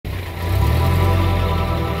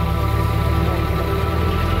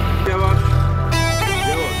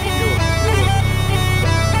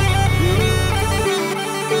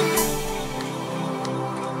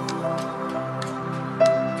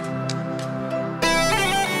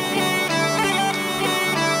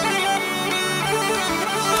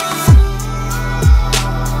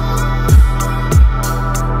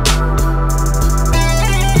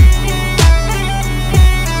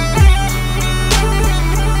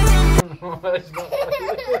شب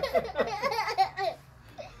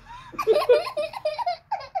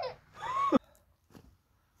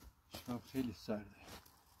خیلی سرده.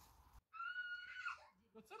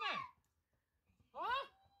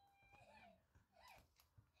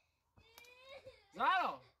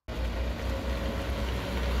 زهرا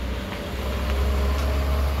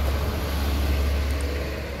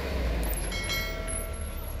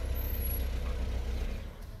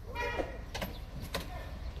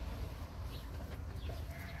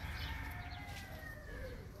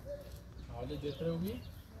حالا دتره بگی؟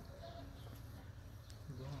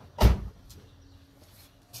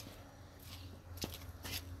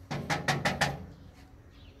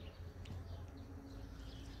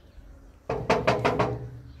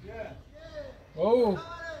 اوه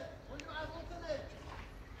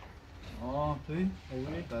توی؟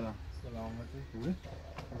 خوبی؟ سلام. سلامتی خوبی؟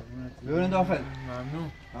 ببرین داخل.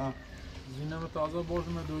 ممنون. زینم تازه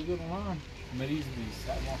بردم دویده رو من مریض بی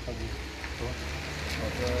سرما خبی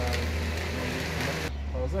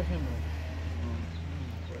تازه همه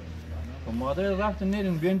خب مادر رفت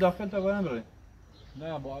نریم بیاین داخل تا برم برای.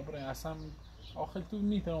 نه باید برای اصلا آخر تو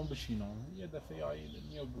میتونم بشینم یه دفعه آیید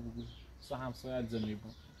نیا بگو سه همسایت زمین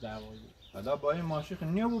بود دعوایی حالا با این ماشین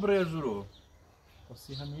نیا برای زورو.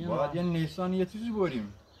 پسی همین باید یه نیسان یه چیزی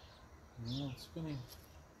بریم. چی کنیم؟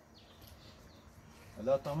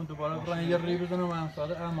 حالا تامون دوباره برای یه ری بزنم من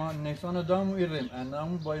ساده اما نیسان دامو ایریم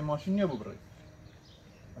اندامو با این ماشین نیا برای.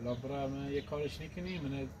 حالا برای من یه کارش نکنی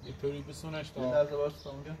من یه طوری بسونش تا یه لحظه باست تا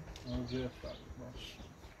اونجا اونجا افتاد باش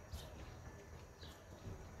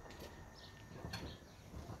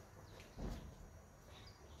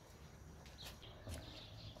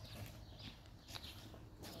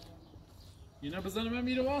اینا بزنم من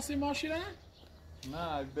میره واسه ماشینه؟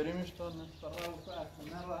 نه بریمش تا نه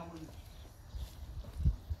رحمون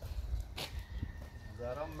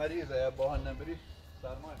زهرا مریضه یا با هم نبری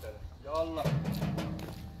سرما کرده یا الله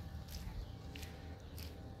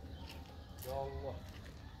یا الله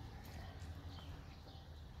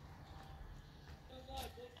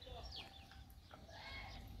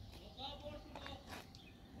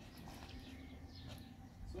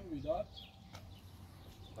سون بیداد؟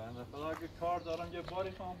 بنده خدا که کار دارم یه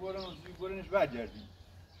باری خواهم برم و زیر برنش برگردیم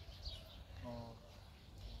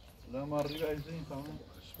لا ما ریو ایزین تمام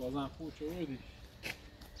بازم خوب چه بودی؟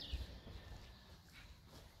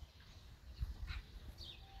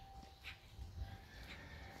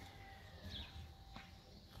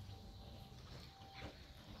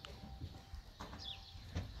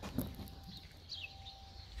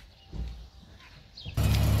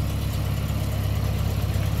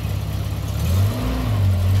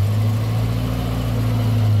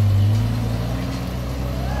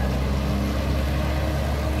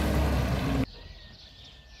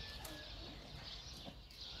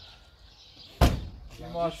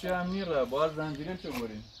 ماشین هم میره باید زنجیره چه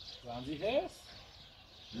بریم زنجیر هست؟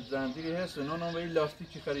 زنجیری هست نه به این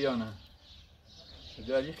لاستیکی خریانه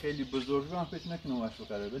اگر خیلی بزرگی هم فکر نکنم وش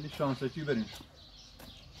بخره ولی شانسکی بریم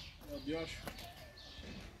بیاش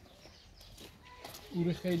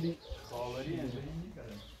اوره خیلی خاوری اینجایی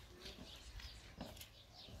میکره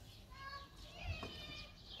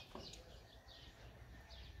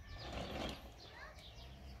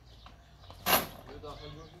داخل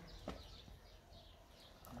برد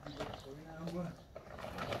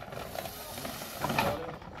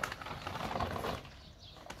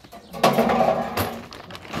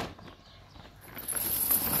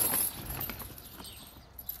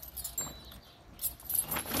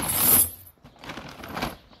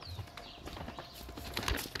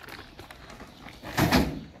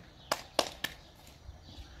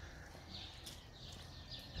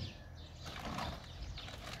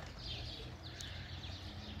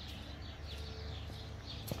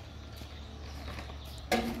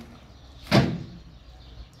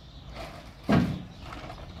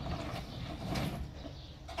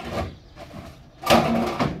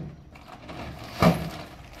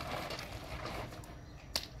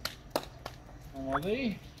آماده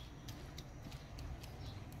ای؟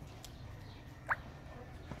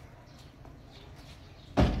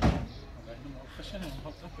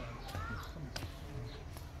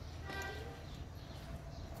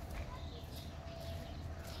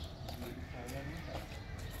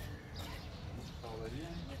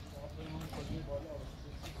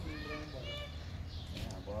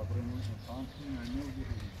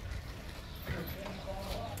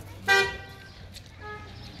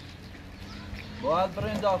 باید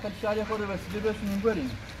برین داخل شهر خود وسیله بشونیم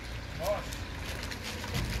بریم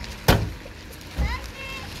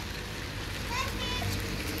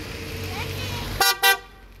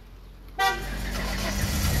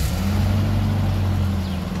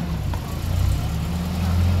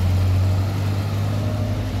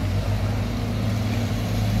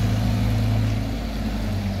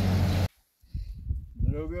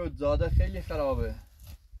زاده خیلی خرابه.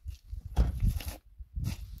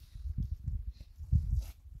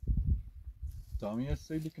 تامی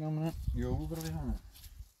هستی بکنم نه یا بو برای همه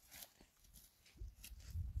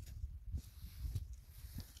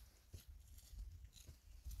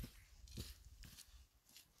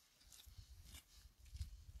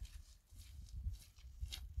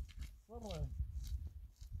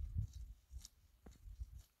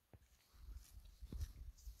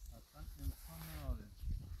اصلا امکان نداره.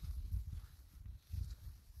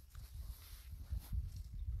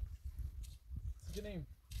 گریم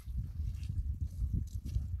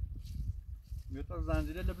بیا تا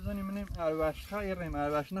زنجیره لبزنیم منیم اروش خیریم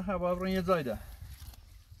اروش نه باید برون یه زایده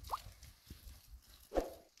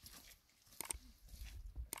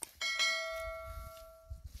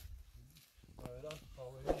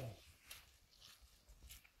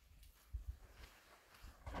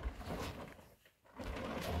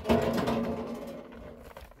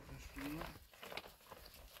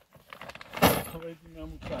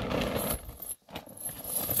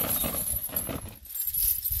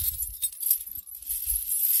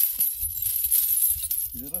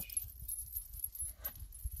بیراش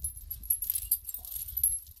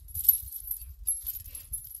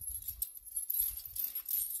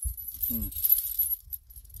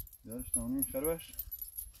بیارش نمونی خربش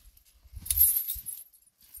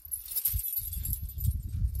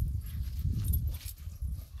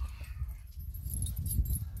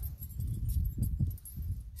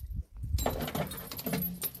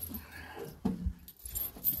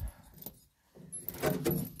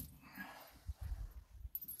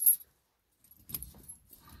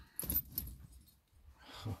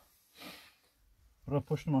را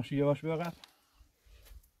پشت ماشی یواش بیاقب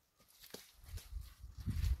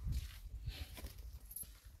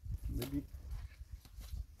ببین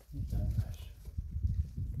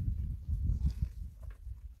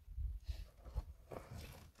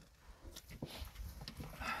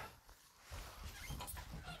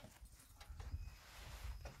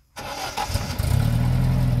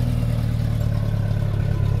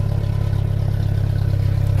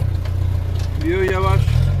بیو یواش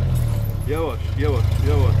یواش یواش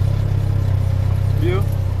یواش بیو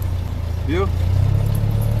بیو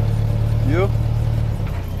بیو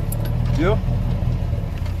بیو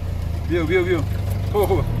بیو بیو بیو خوبه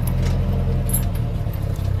خوبه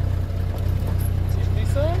چیز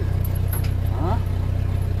بیسن؟ ها؟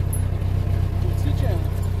 چی چه؟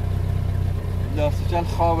 لاستیکل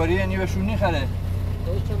خاوری یعنی بهشون نخره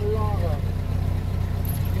تو چه روی آقا؟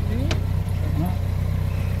 دیدی؟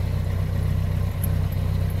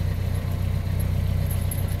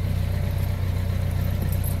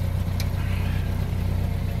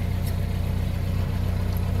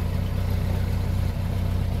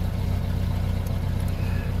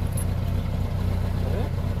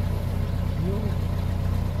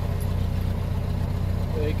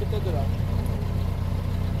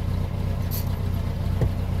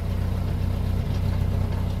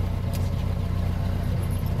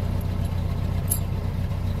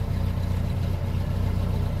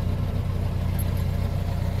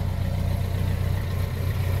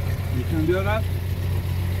 بیا قد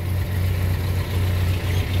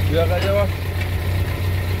بیا قد یواش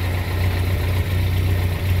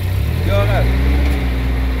بیا قد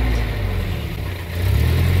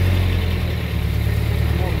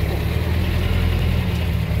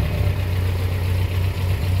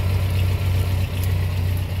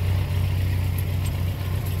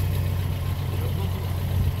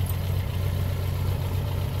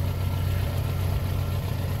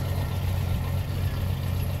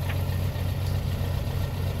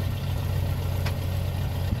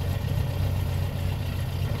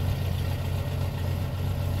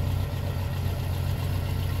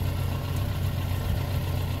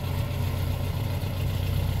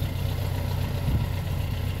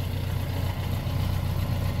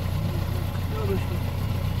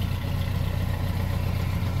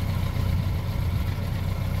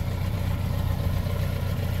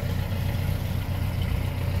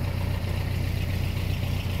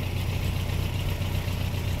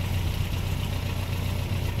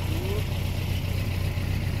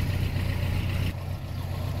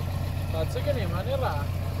چه کنیم هنی را؟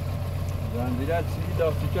 زنجیره چیزی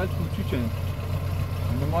لاستیکل کوچیکن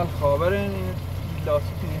این مال خاور این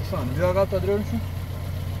لاستیک انسان بیا آقا تا دروشون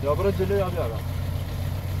یا برو جلو یا بیا آقا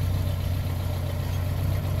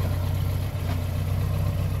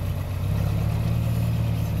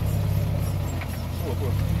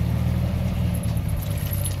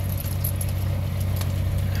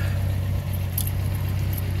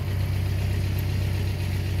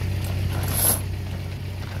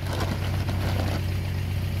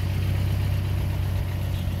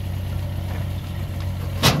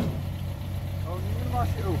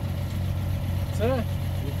ماشي او چه؟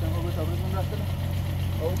 گفتم رو به تبریزون رفته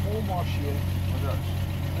او ماشیه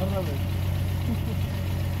نرمه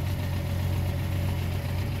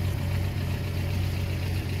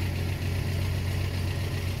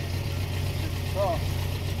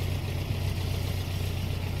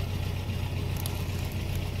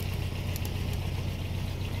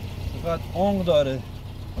فقط آنگ داره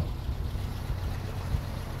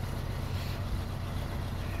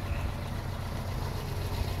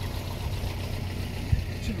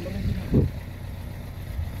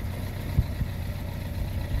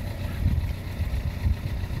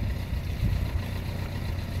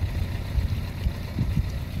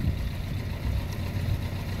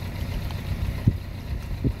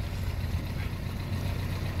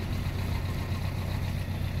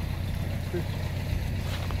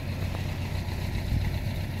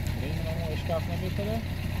اشکاف نمیتره؟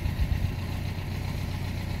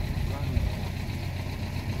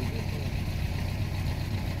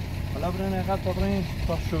 حالا برین اینقدر تا برین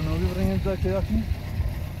تا شنوبی برین اینجا که یکی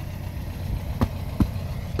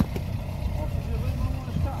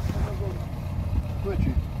تو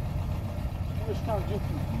چی؟ اشکاف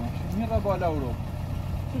جفتی ماشین میره بالا رو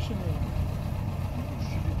چشه میره؟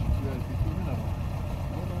 شیلی چی بیاری پیتو میره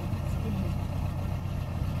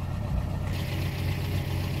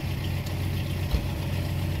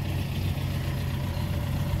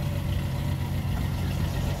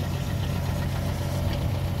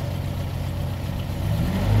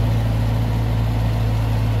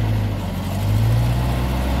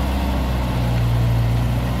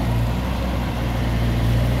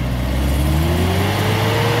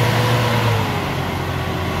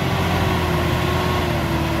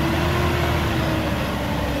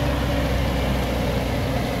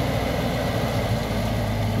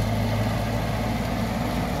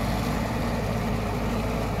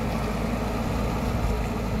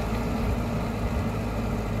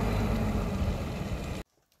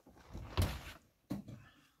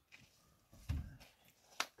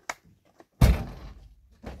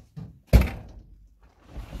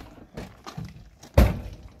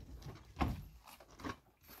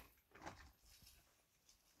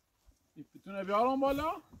بتونه بیارم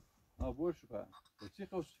بالا؟ برو شو به چی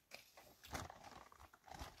خوش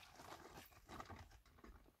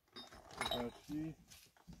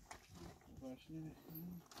برشی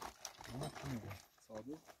نمیخیم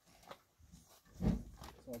ساده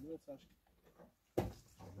ساده بسرش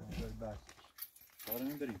بس باره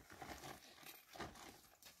نمیداریم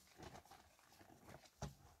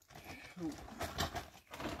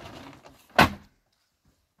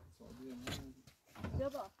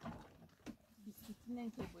Acaba bisikletine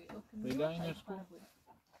ne boyu? Beyler inersko.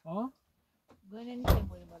 Ha? Böyle ne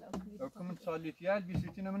boyu bana? حکومت سالیتیت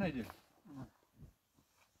بیسیتی نمونه ایدی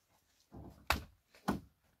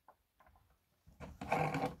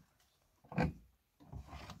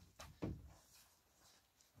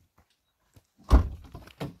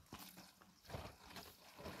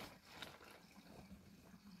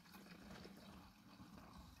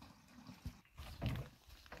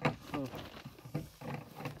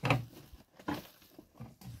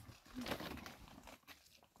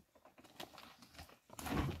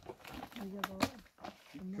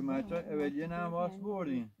حکومت ها اولیه نماز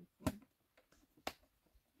بردین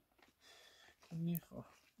نیخواه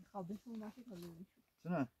خوابشون وقتی کاری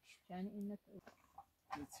نه یعنی این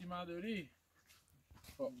چی مداری؟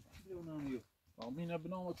 خب بیونم مینه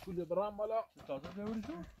بنام کل برام بالا تازه بیوری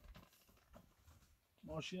تو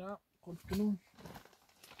ماشینم خود کنون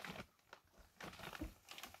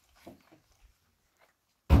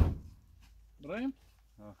بریم؟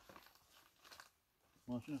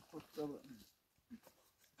 ماشین خود ببر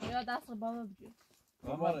یا دست بالا بگیر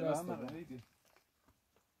همه ایدی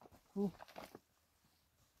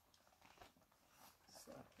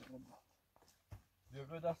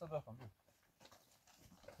بیا دست بخوام بیا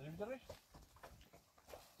سری بیدارش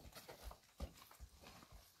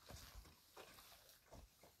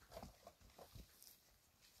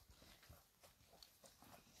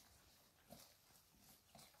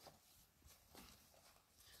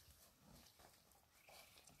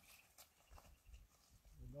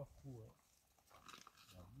بلا خوبه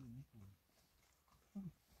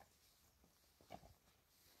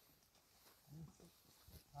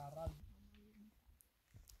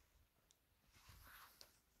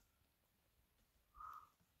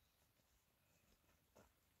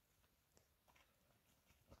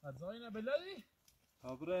ازاینه بلدی؟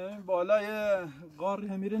 تابره این بالا یه غاری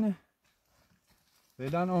همیرنه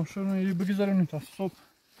فعلا آمشون رو بگذارونیم تا صبح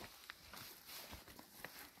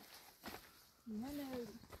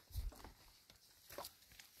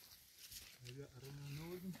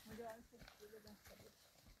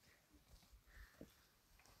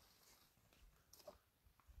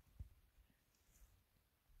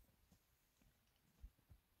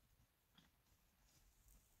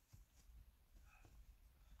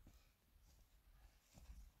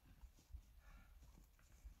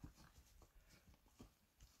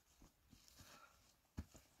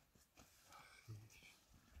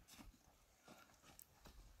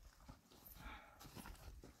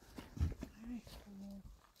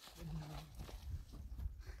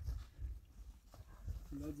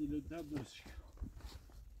لازم لدنا درسك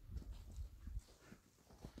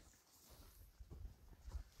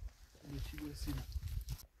بشي برسينا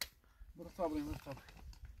مرتبطين مرتبطين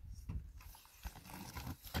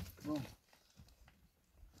بون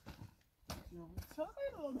يوم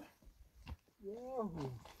ساقين والله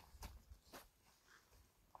ياهو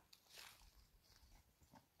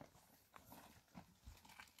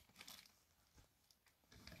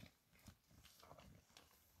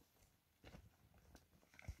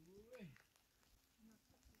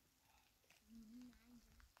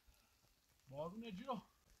بارون جیرا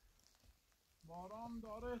باران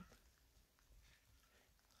داره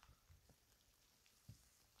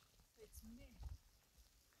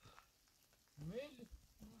میل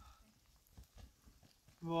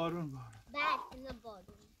بارون بعد اینا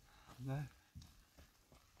بارون نه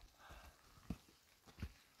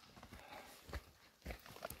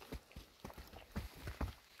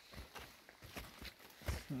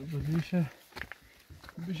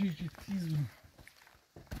بشه که تیز بود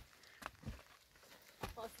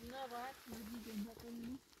فاصله باید چیزی جنبه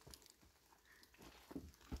کنیم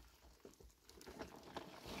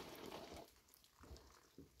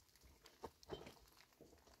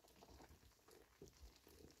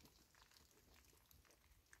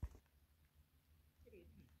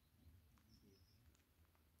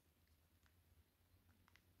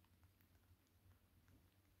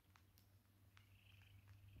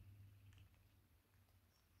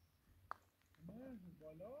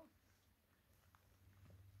بالا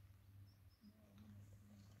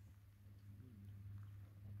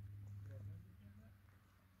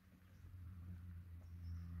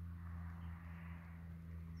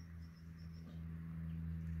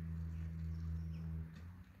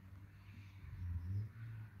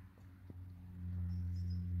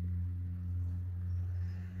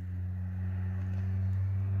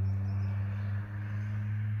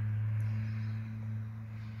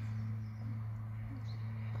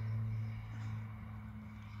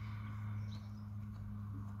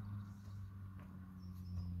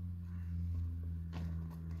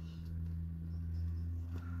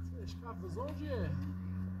اشکاف بزرگیه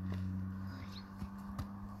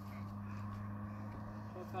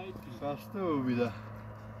خسته بوده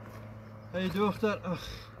ای دختر اخ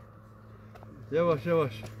یواش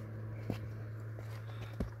یواش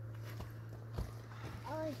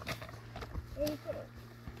آی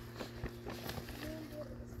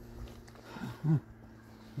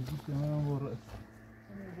دوست منم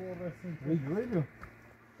برس ویلو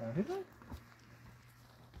تحقیقه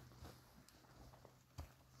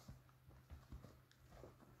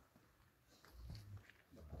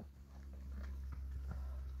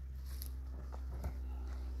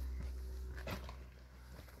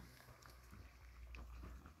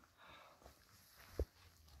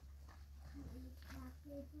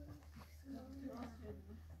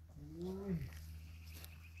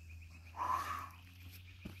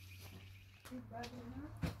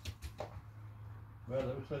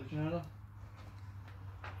Verda bir sayı kenara.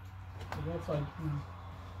 خدا سایت کنی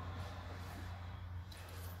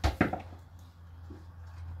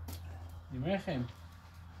نیمه خیم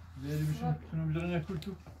Zeyli bir şey şunu bir tane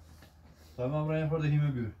kurtup. Tamam buraya yapar da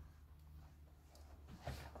hime bir.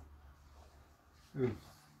 Evet.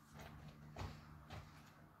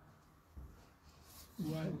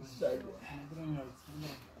 وای نبرن یا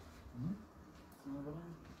سینا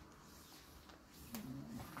نبرن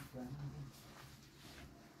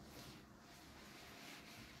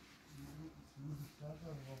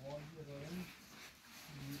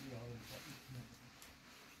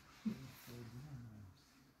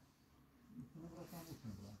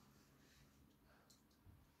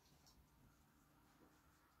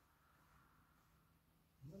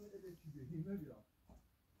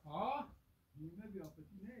ها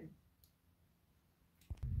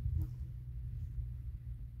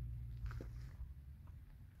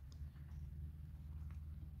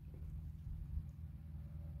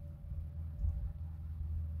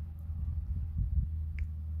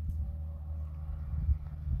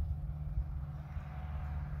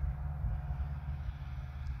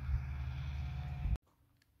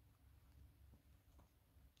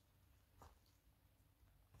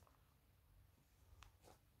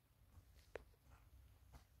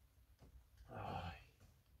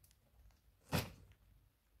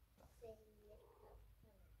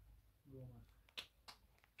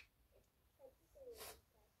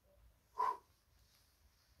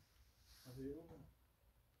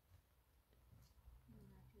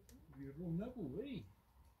بگو بری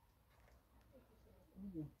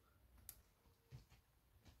بگو.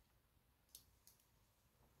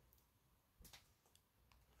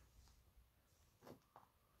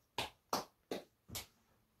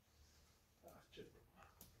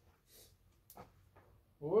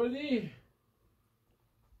 بردی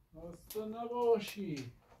راستا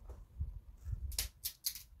نباشی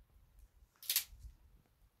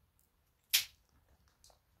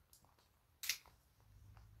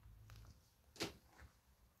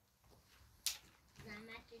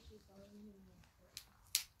زحمت کشید تا اون می‌مونه.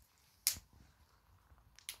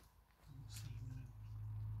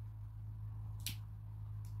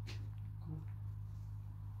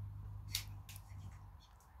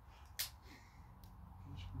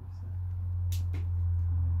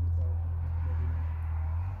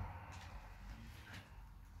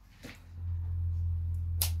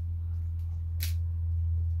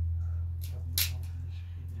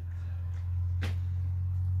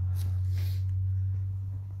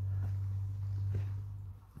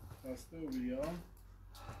 بسته و بیا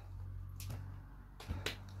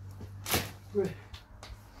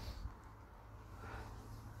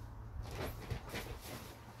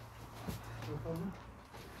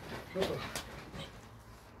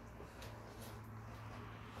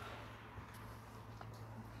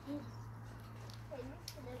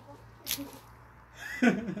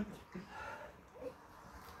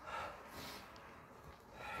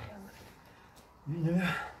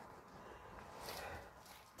اینه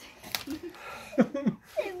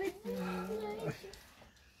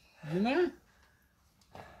نه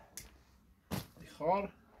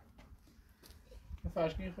خار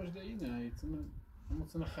فرشکن خوش دایی نه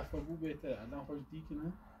همون خفه بو بهتره الان خوش دی که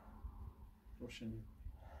نه روشنی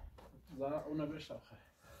زارا اونو بشه آخه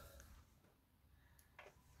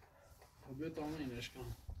بیت آمه اینش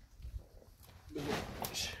کن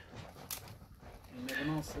بگوش اینه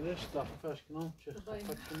بنا سرش داخل فرشکنام چه خفه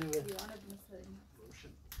کنی و روشن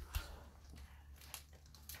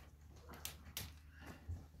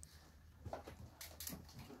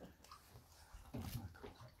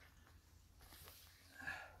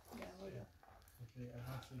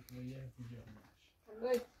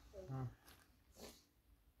Good.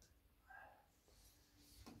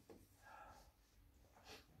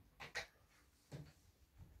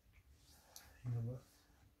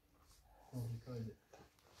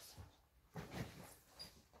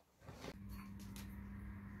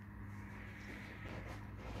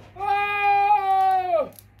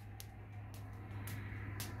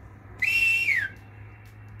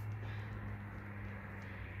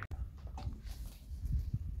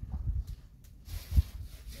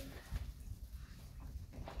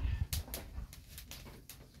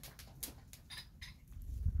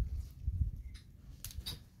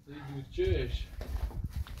 دوچش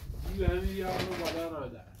دیگه همین یار رو بالا را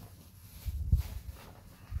در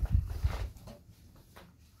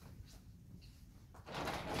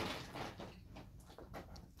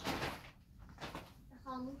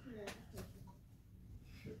خاموش شده.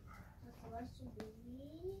 خبر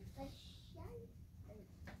صبحی قشنگ.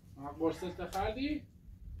 قرصت خردی؟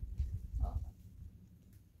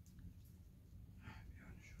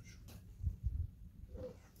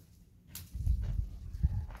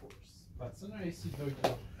 پس نویسی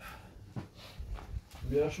دکتر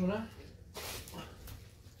بیاشونه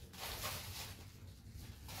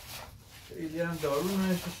خیلی هم دارو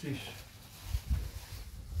نشستیش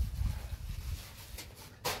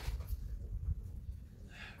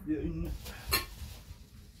بیا این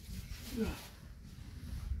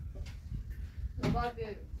Var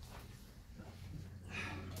bir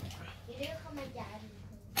Geliyor ama gelmiyor.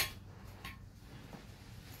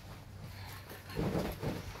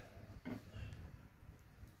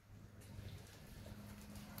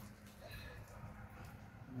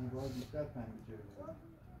 این باید بیشتر پنجه بزنم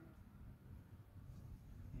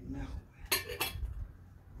این نخوبه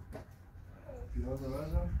پیاز رو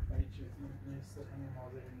بزنم هیچ نیست همین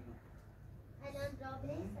مادر اینو الان راه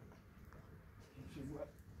نیست. چه باید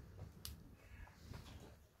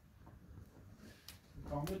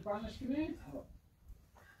کامل پنش کنید؟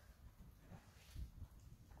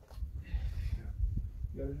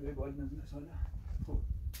 یارو باید نزنه ساله خوب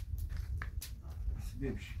بس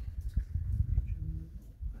ببشی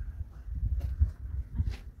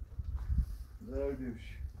ضرر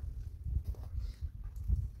ببشی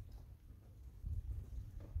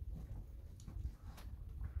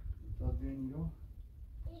تا بیا اینجا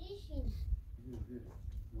بریشین. بیر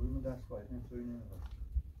برومو دست باید نمیتوری نمیخواد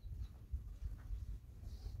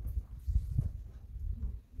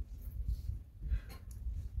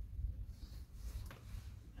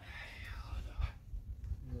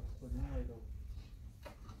خودم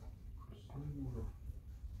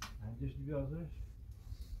دیش دیگه ازش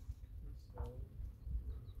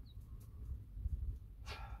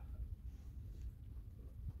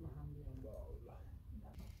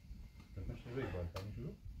تفنش نبيك بعد تعمل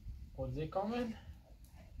شو؟ خود زي كامل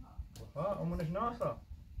ها أمونش ناسا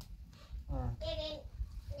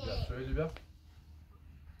لا شوي اللي بيها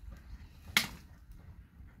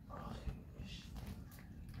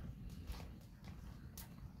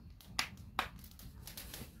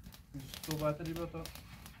صحبت اللي بيها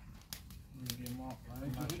میگه ما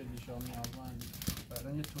مشهدی شامی آزمانی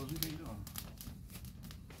فعلا یه توضیح بگیرم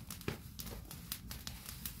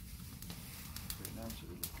فعلا چه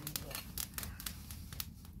بگیرم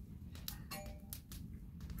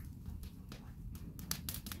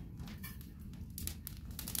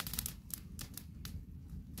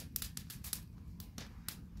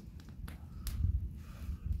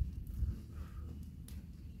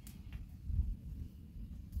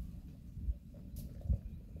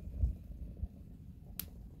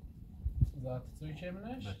ذات تسوي شيء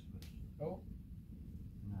منش؟ بس او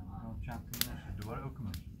نه چند کنی نشد دوباره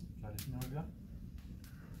اوکمش چالشی نمو بیا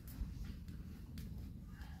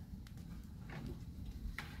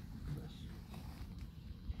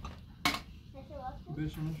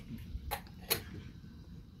بشمش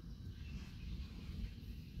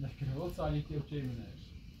لكن هو صار كيف شيء منش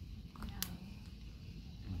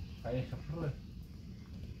هاي خفره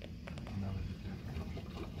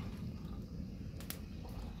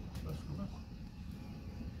بس خوبه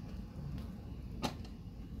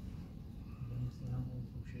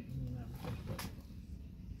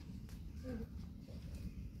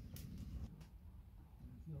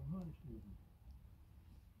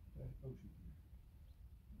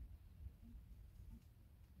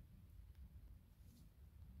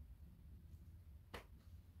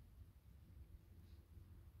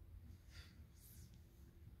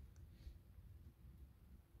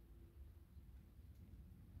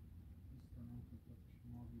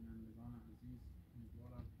شما بینندگان عزیز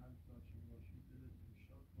امیدوارم هر جا که باشید دلتون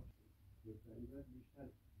شاد باشه بهتری بیشتر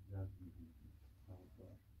جذب می‌کنه.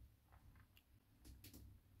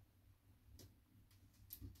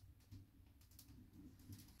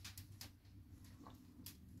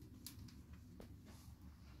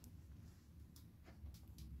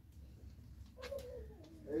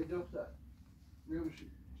 ای دختر بیا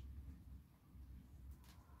بشید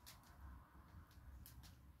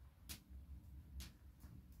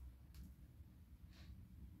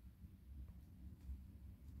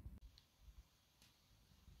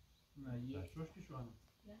نه یه نشوش که شوانه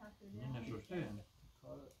یه هفته این نشوشته یعنی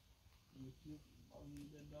کار یوتیوب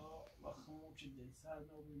آمیده دا و خموچ دل سر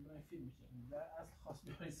نو بیبرای فیلم میشه در اصل خواست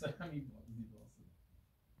بیای سر همین بازی باسه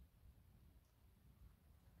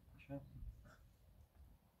چند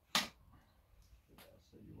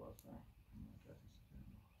سری واسه کسی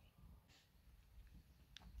سکنه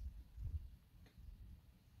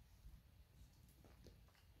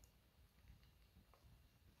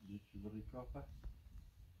یکی بری کافه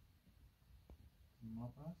ما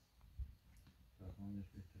پس تفاهمش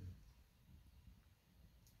بهتره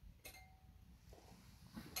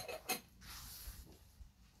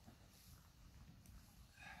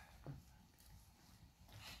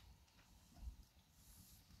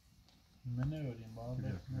من نبریم باید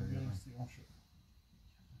نبریم سیگان شد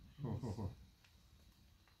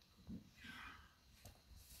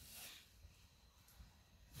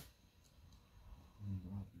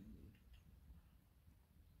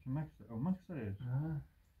چه مکسر؟ او مکسره؟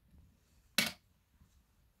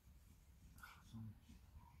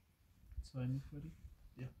 سای میخوری؟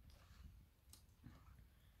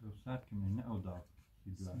 لو سر كمية أو ضعف في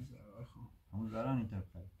بلاد هم زراني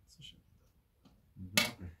تبقى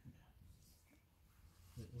ضعف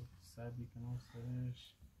سر میکنم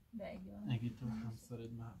سرش بگیرم اگه تو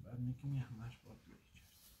همسرت محبت میکنی همش باید بیایی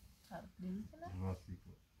کرد نمیتونم راسي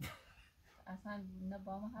كو اصلا نه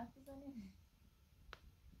با ما حرف بزنیم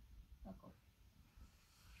نکن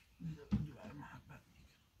دوباره محبت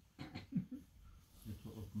میکنم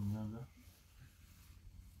يتوقف من هذا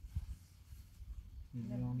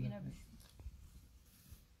بینه بشون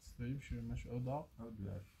ستایی بشوری مش او داغ أو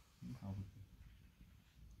دلاش محاول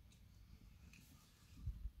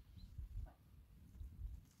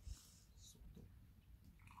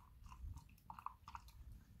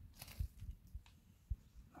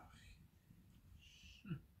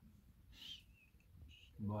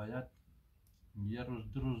باید یه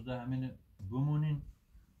روز دو روز ده همین بمونین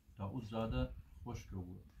تا او زاده خشک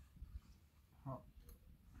بود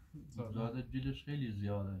زاده جلش خیلی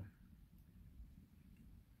زیاده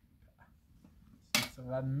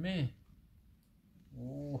چقدر می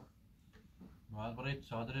اوه باید برای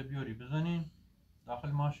چادر بیاری بزنین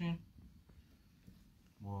داخل ماشین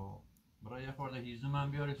و برای یه خورده هیزم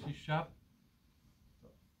هم بیاره 6 شب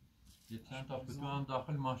یه چند تا فتو هم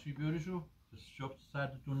داخل ماشی بیاریشو شب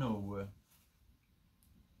سردتون نوه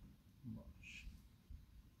باش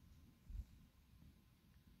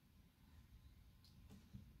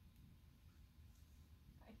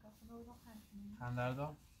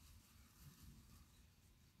خندردار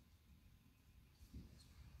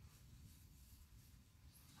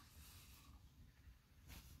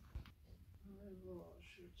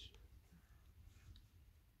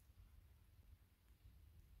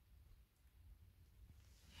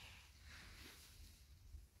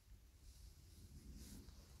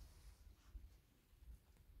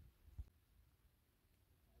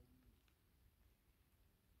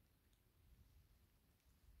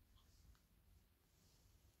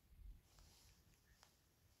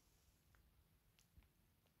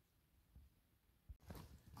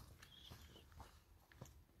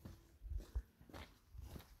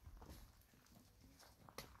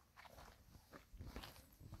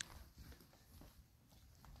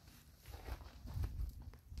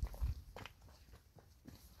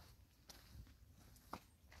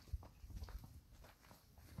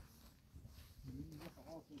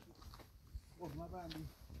ما بندی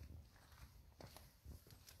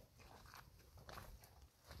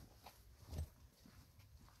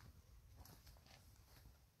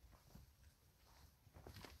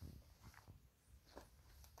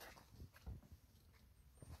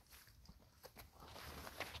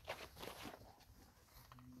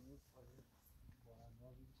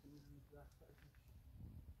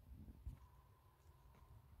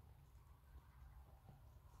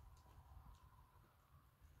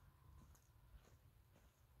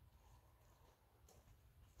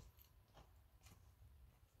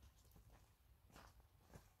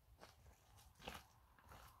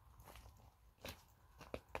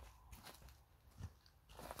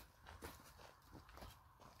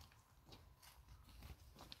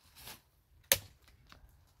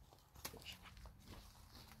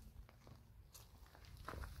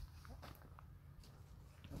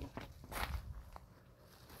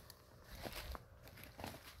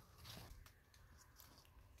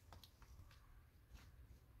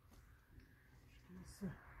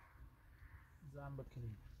زن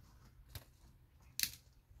بکنیم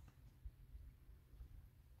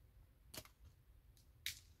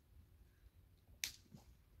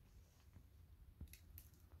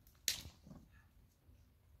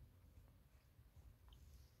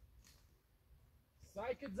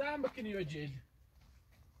سايكت زن بکنی و جیل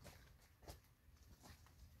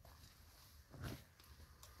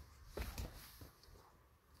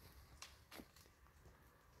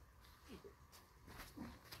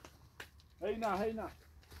هينا هينا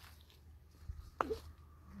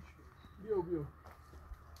بيو بيو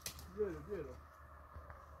بيو بيو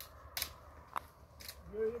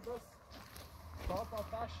بيو بس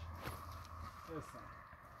 13 لسه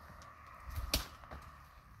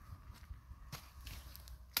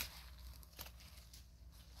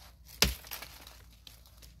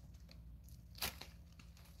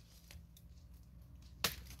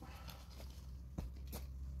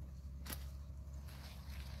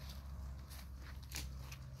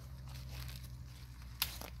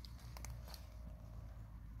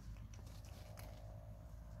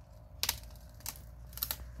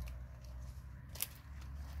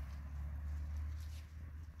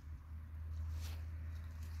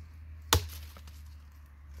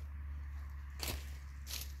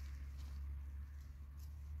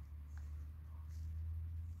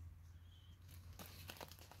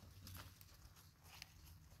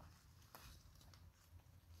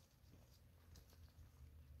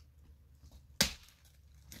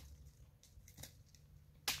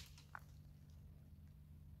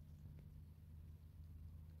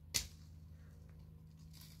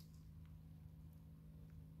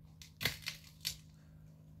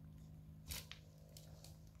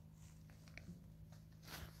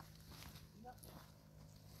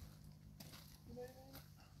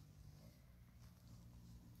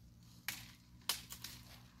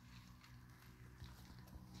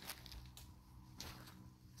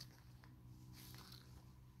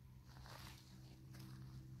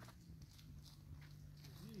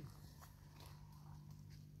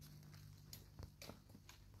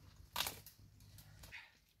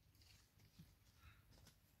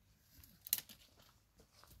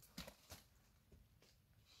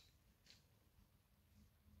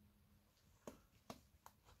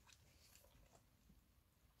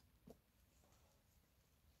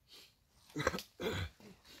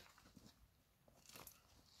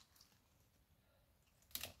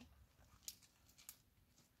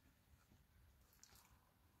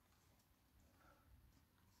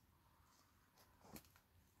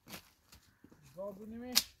چهار دو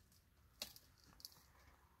نیمه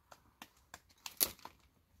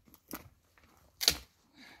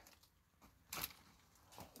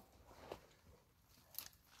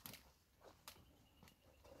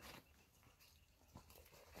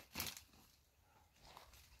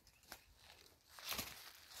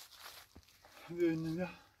ببینیم یا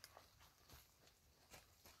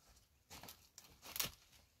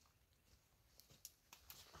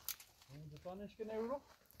این دوتانش که نیورو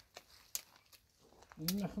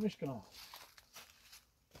این نخمش کنم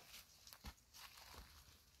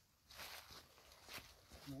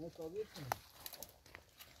نه تابیر کنم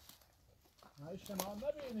نایش کنم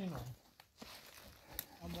نبین اینا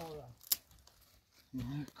اما را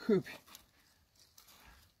کوبی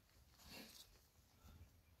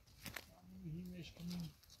میهیمش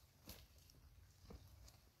کنیم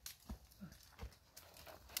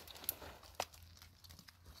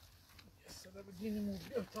یه سره بگینیم و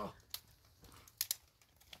بیفتا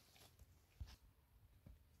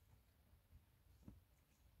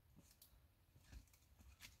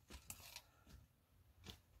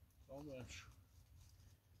برم شو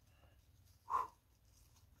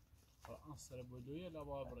الان سر بلوی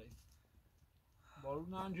لبا بریم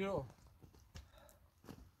بارون انجا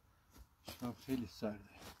شب خیلی سرده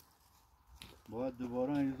باید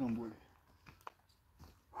دوباره ایزم بولی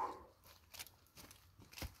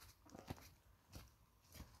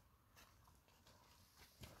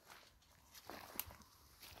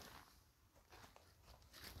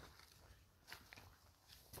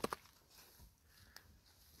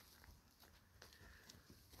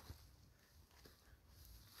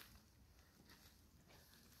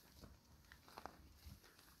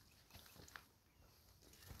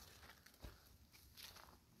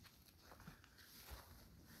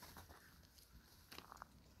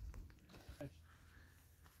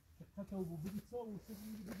حتى هو بدي تسوي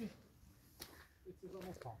بدي تسوي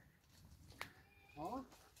مطعم ها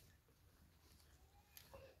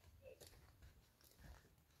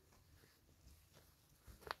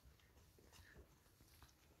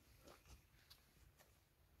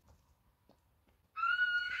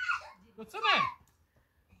بتسمع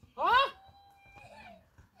ها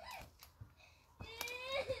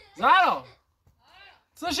زهرا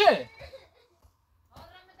سشي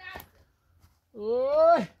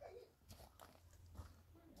اوه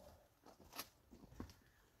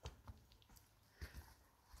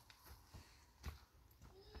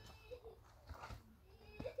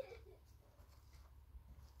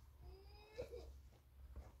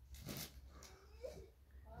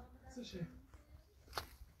سشي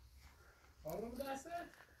آرام دسته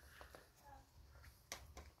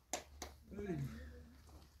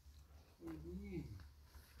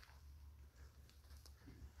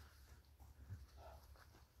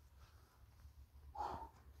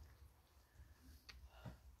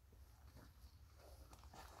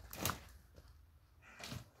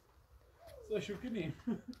شو کنیم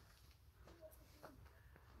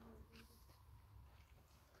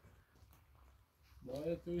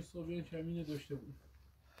باید توی صبح کمینه داشته بود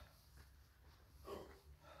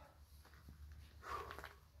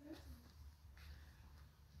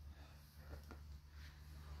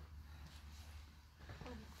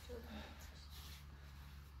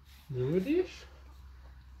بودیش؟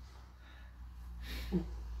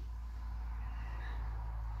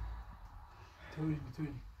 توی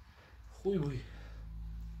خوی بوی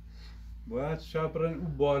باید شب رن او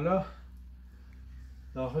بالا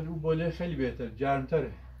داخل او بالا خیلی بهتر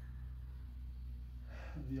گرمتره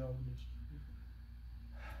دیابونش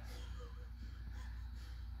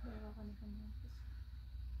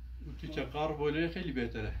او تو چقار بالا خیلی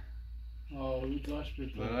بهتره او داشت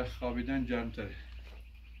بهتره برای خوابیدن گرمتره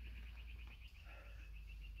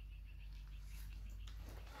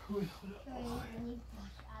خوی خدا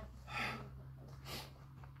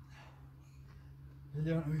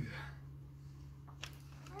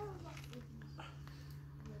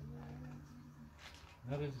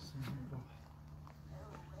Neredesin?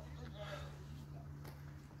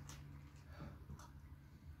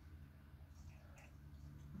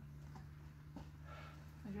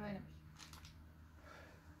 Join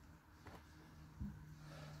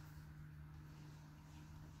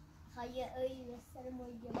خیلی اوی سر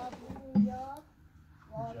مجاب یا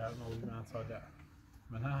جرم اوی من ساده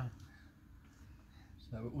من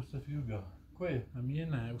سبب او سفیو بیا کوی همیه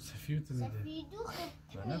نه او سفیو تزیده سفیدو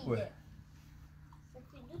نه کوی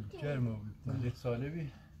سفیدو گرمو ملیت ساله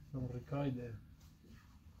بی امریکایی ده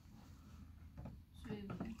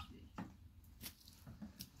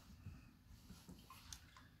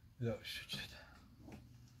لا شو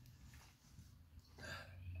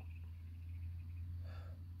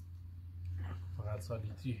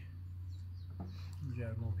سالیتری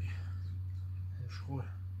جرموبی خوب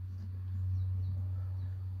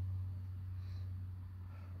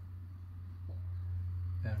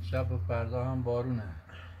امشب و فردا هم بارونه.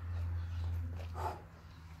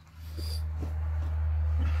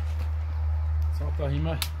 ساعت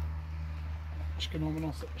هیمه اشکال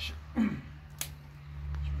مناسب بشه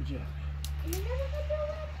چی بجه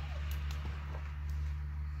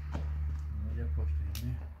یه پشت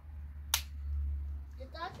اینه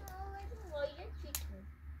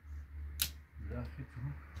رخی تو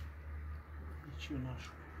هیچی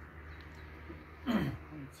نشد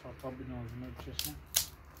این ساعت ها بنازمه بچشم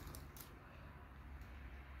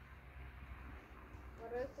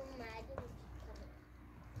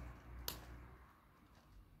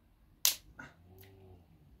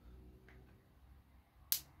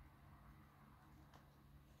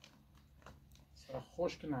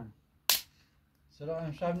خوش کنم چرا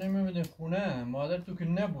امشب نمیمدین خونه؟ مادر تو که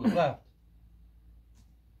نبود رفت.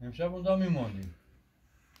 امشب اونجا میماندیم.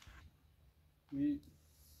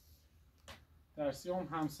 درسی هم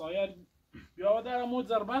همسایه بیا در مود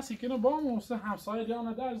زربسی کنه با هم واسه همسایه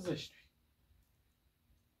دیانه در زشت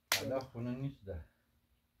حالا خونه نیست ده.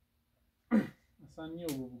 اصلا نیو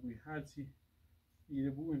بگوی هرچی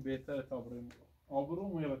ایره بگوی بهتره تا بریم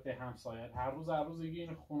آبرو میرته همسایه هر روز دیگه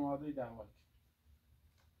این خانواده دعوت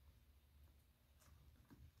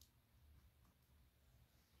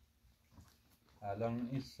الان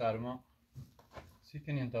این سرما چی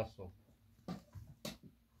کنین تا صبح؟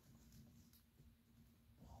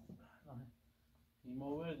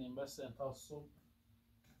 ما وردیم بس تا صبح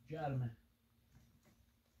گرمه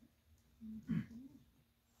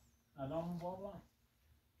الان بابا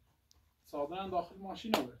صادرن داخل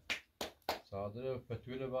ماشین رو برد صادر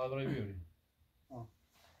پتویل بعد رو بیاریم.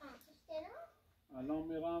 الان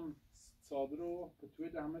میرم صادر رو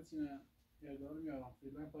پتویل همه تینه یادار میارم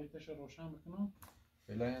فعلا پایتش روشن بکنم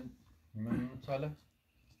فعلا ایمان ساله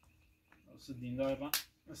واسه دیندار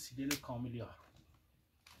من سیدل کاملی ها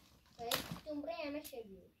تمره همه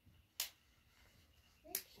شبیه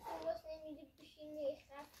باز نمیدی بشینی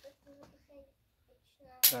خفت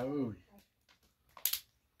قوی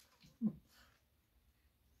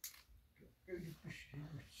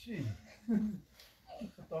چی؟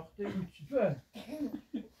 تاخته چی به؟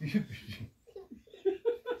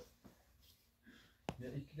 یا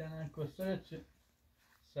ایک دانه کسر چه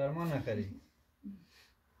سرما نخری.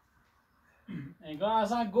 انگار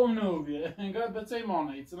اصلا گم نمیگه انگار بچه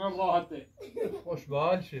مانه ایتنا راحته خوش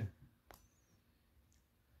بحال شه.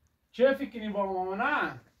 چه فکر کنی با ماما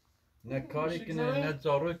نه؟ نه کاری کنه نه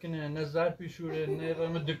زارو کنه نه ظرفی شوره نه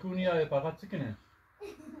رم دکونی های فقط چی کنه؟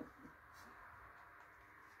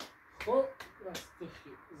 خب راسته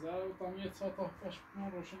خیلی زرد tam یه ساعت آفش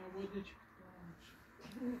بکنم روشن بوده چی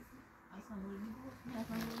اصلا بولی بود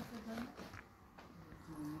اصلا بولی سازن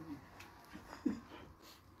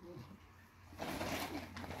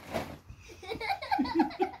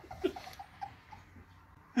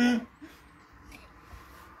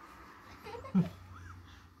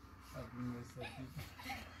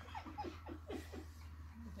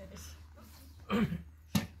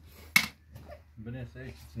بله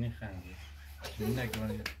سعی چی خندی؟ چی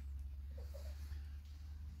نگوانی؟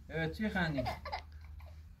 چی خندی؟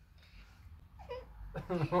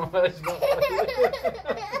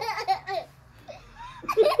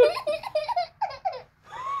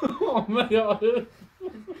 آمه یاره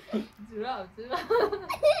جوراب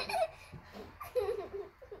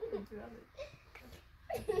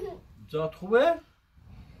جات خوبه؟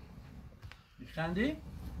 میخندی؟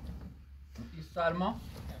 این سرما؟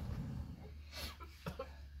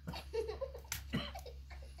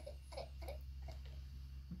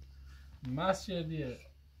 مسجدیه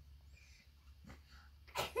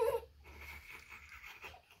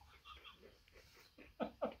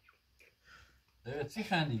چی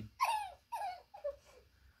خندی؟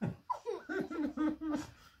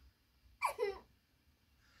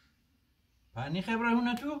 پنی خبره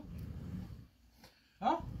هونه تو؟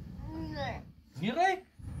 ها؟ نه میره؟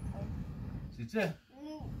 چیچه؟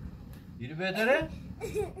 دیری بهتره؟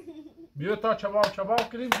 بیا تا چباب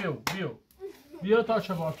کنیم بیا تا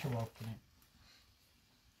چباب کنیم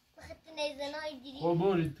بخاطر نیزنای گیری خب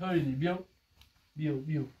بوری تایدی بیا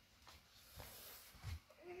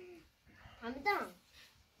همدان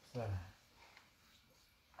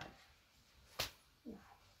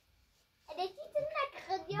ادکی تنک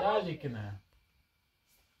خود یا دردی کنه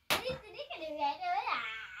ادکی کنه بیاده ولا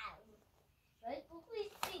باید بخوی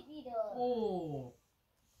سیدی رو اوه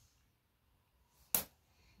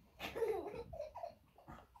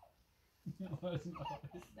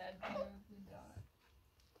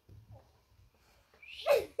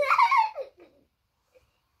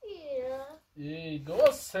ای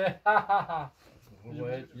دوسته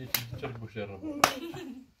باید یه چیزی چرا گوشه رو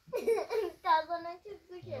تازه چه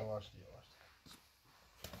گوشه یواش یواش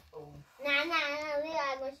نه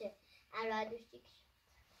میاد باشه الان دوستی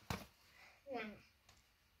نه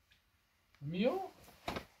میو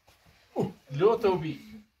لوتو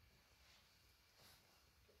بی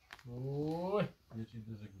اوه یه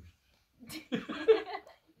چیزی دزه گوشه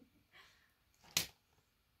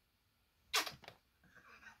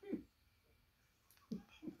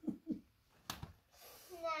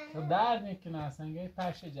تو درد میکنه اصلا گه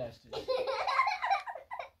پشه جشته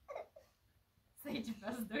سیچ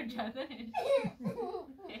پس دور کردنش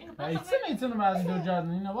ایسه میتونم از دو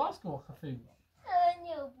جادن اینو باز کن خفه بود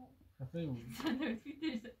خفه بود دور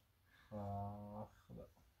فیتش آه خدا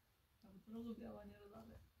تو رو بیاوانی رو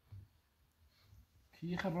داده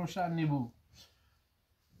پیخ روشن نبود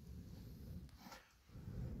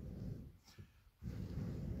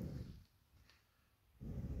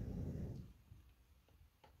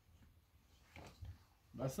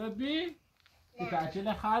بسد بی؟ تو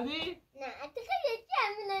تعجیل خردی؟ نه انت خیلی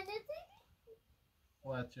جمع نداری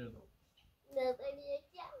باید چرا دو نداری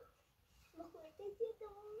جمع مخورده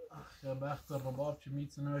دیدم اخ یا بخت رباب چه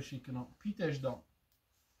میتونه باشی کنم پیتش دام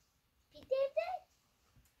پیتر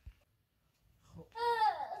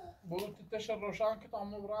برو تیتش روشن که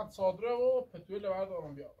تامو برند صادره و پتوی لبر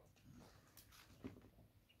دارم بیارم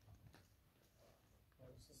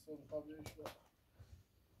سلطا بیش